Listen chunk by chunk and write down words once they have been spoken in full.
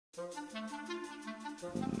MC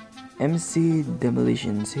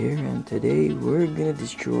Demolitionz here, and today we're gonna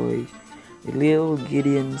destroy the little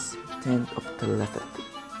Gideon's tent of telepathy.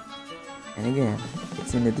 And again,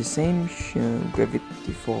 it's in the same show,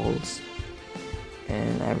 Gravity Falls,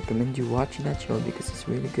 and I recommend you watching that show because it's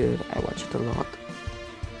really good. I watch it a lot.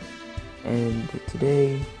 And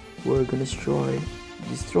today we're gonna destroy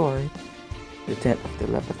the tent of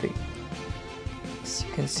telepathy. As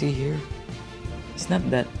you can see here, it's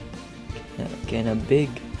not that kind of big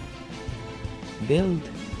build,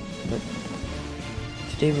 but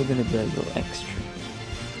today we're gonna build a little extra.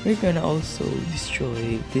 We're gonna also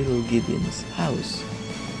destroy little Gideon's house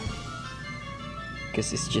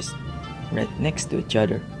because it's just right next to each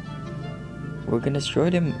other. We're gonna destroy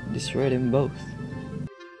them both.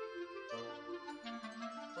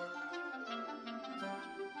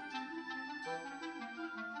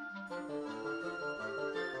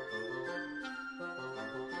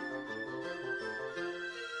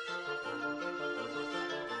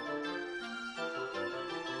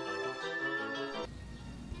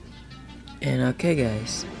 And okay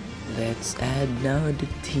guys, let's add now the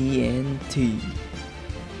TNT.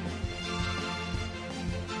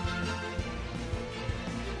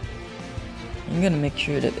 I'm gonna make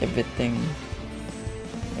sure that everything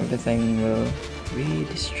will be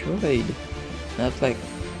destroyed. Not like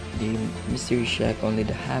the mystery shack, only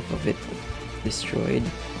the half of it destroyed.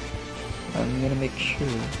 I'm gonna make sure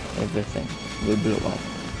everything will blow up.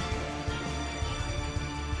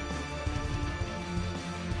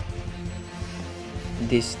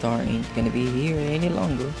 This star ain't gonna be here any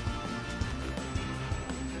longer.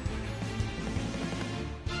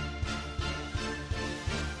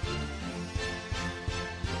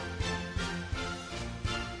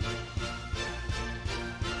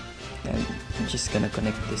 And I'm just gonna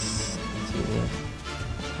connect this to the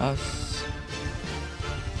house.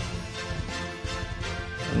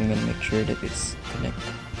 I'm gonna make sure that it's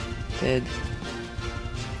connected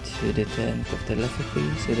to the tent of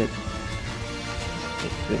telepathy so that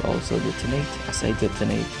it will also detonate as I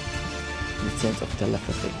detonate the tent of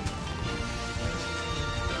telepathy.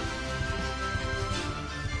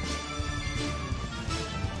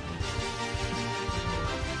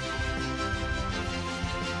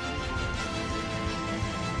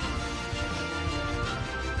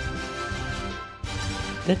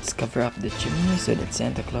 Let's cover up the chimney so that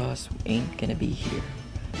Santa Claus ain't gonna be here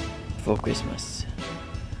for Christmas.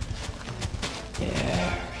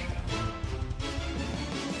 Yeah.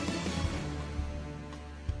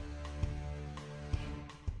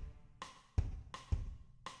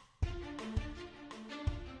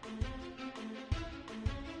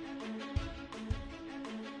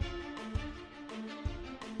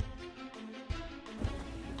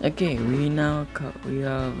 Okay, we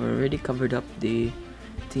have already covered up the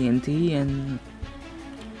TNT, and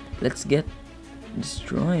let's get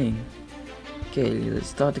destroying. Okay, let's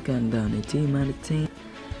start the countdown. 18 minus 10,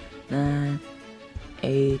 9,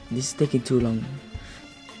 8. This is taking too long.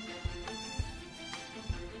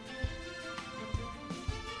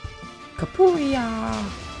 Kapuya!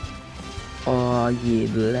 Oh yeah,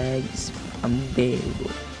 the lag is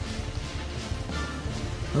unbearable.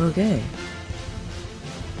 Okay.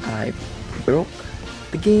 I broke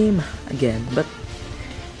the game again, but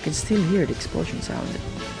you can still hear the explosion sound.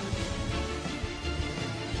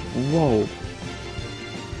 Whoa!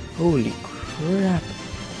 Holy crap!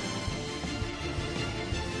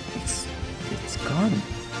 It's gone.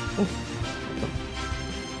 Oh,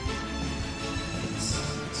 it's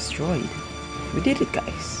destroyed. We did it,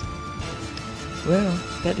 guys. Well,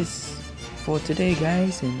 that is for today,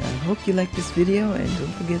 guys, and I hope you like this video, and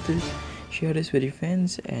don't forget to share this with your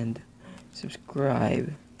friends and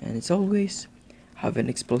subscribe. And as always, have an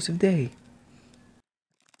explosive day.